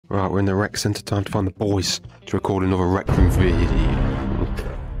Right, we're in the rec centre. Time to find the boys to record another RecRoom video.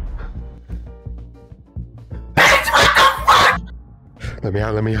 Let me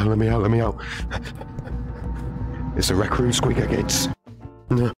out, let me out, let me out, let me out. It's a RecRoom Squeaker, kids.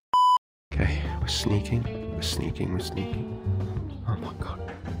 Okay, we're sneaking, we're sneaking, we're sneaking. Oh my god.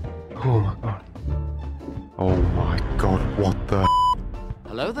 Oh my god. Oh my god, what the?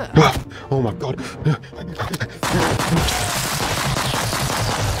 Hello there. Oh my god.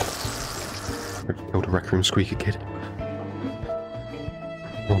 I've killed a RecRoom Squeaker kid.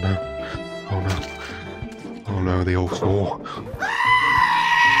 Oh no. Oh no. Oh no, they all saw.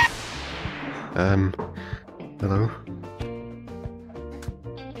 Hello?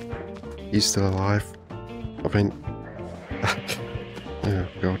 He's still alive. I think. Oh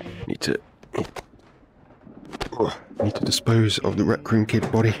god. Need to dispose of the RecRoom kid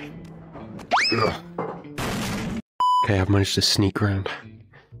body. Okay, I've managed to sneak around.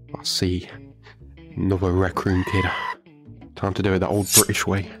 I see another RecRoom kid. Time to do it the old British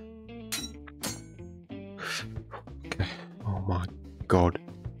way. Okay. Oh my god.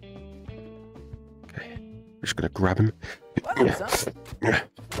 Okay. I'm just gonna grab him.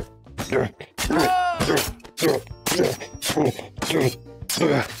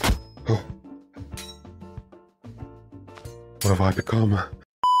 What have I become?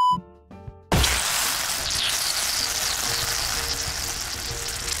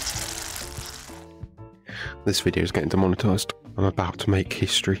 This video is getting demonetized. I'm about to make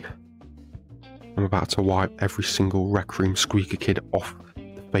history. I'm about to wipe every single RecRoom Squeaker kid off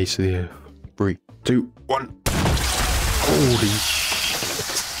the face of the earth. 3, 2, 1. Holy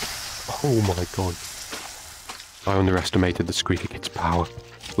shit. Oh my god. I underestimated the Squeaker kid's power.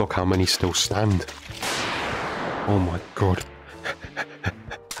 Look how many still stand. Oh my god.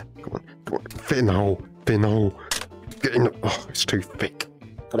 Come on, come on. Fit in the hole. Fit in the hole. Get in the... Oh, it's too thick.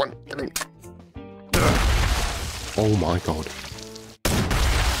 Come on, get in. Oh my god.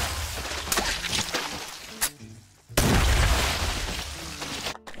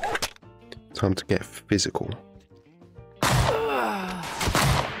 Time to get physical.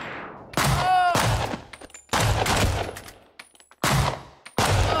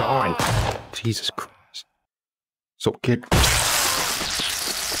 Die! Jesus Christ. What's up, kid?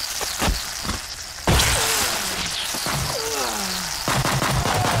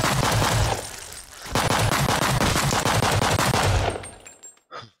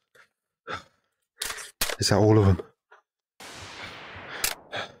 Is that all of them?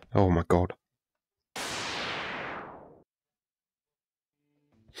 Oh my god. I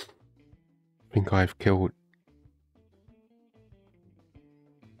think I've killed...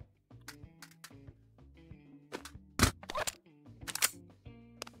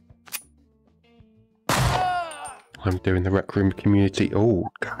 I'm doing the RecRoom community. Oh,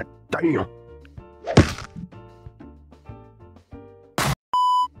 god damn.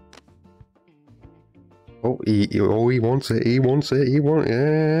 Oh, he wants it, he wants it, he wants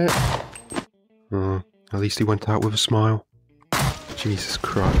it. Yeah. At least he went out with a smile. Jesus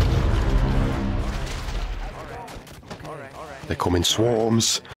Christ. They come in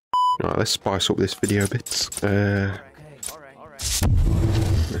swarms. Alright, let's spice up this video a bit.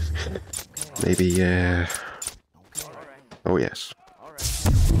 Maybe, oh yes.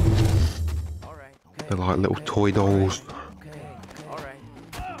 They're like little toy dolls.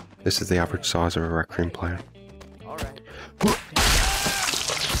 This is the average size of a RecRoom player.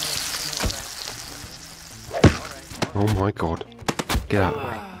 Oh my god. Get out of the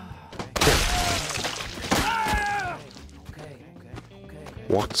way.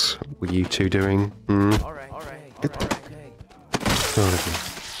 What were you two doing? Get out of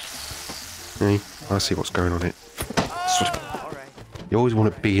here. Hey, I see what's going on here. You always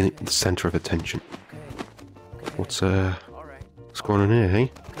want to be in the centre of attention. What's going on here,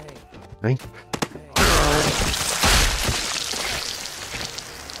 hey? Hey?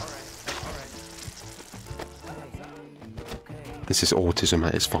 This is autism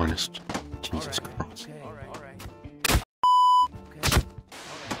at its finest. Jesus Christ.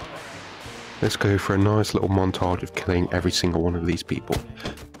 Let's go for a nice little montage of killing every single one of these people.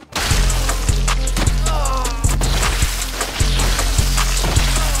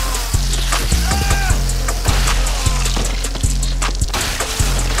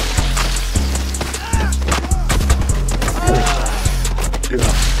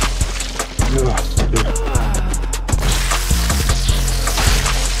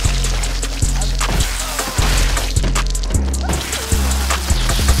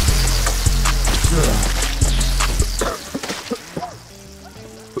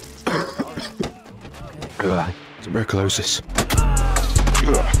 Tuberculosis.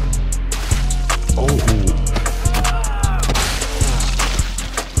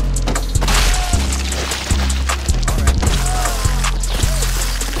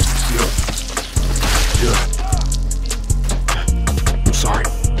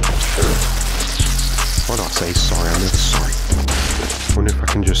 say sorry, I'm never sorry. I wonder if I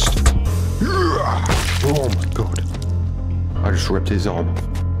can just... Oh my god. I just ripped his arm off.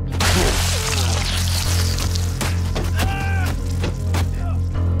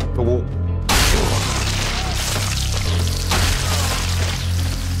 The wall.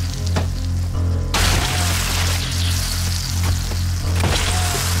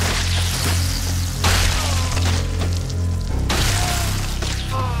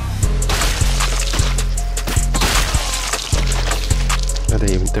 I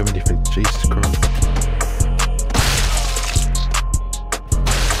didn't even do anything, Jesus Christ.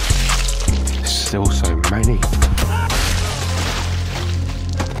 There's still so many.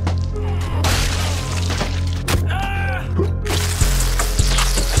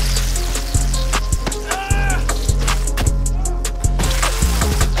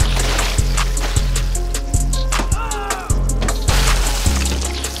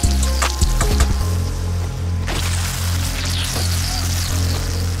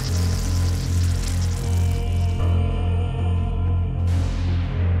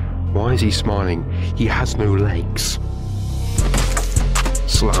 Why is he smiling? He has no legs.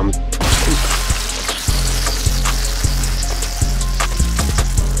 Slam.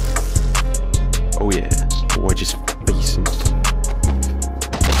 Oh yeah, boy just facing.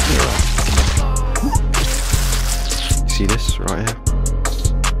 See this right here?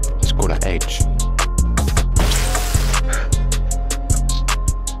 It's called an edge.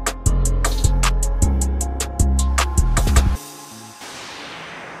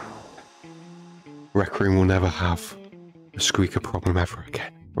 RecRoom will never have a squeaker problem ever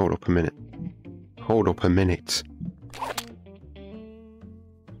again. Hold up a minute. Hold up a minute.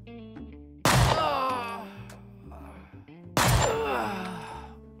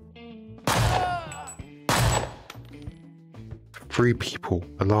 Three people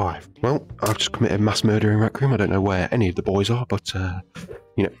alive. Well, I've just committed mass murder in RecRoom. I don't know where any of the boys are, but,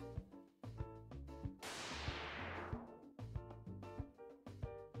 you know.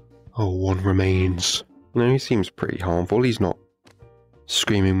 Oh, one remains. No, he seems pretty harmful. He's not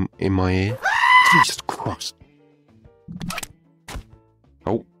screaming in my ear. Jesus Christ.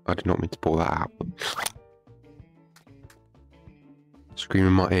 Oh, I did not mean to pull that out. Scream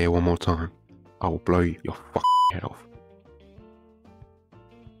in my ear one more time. I will blow your fucking head off.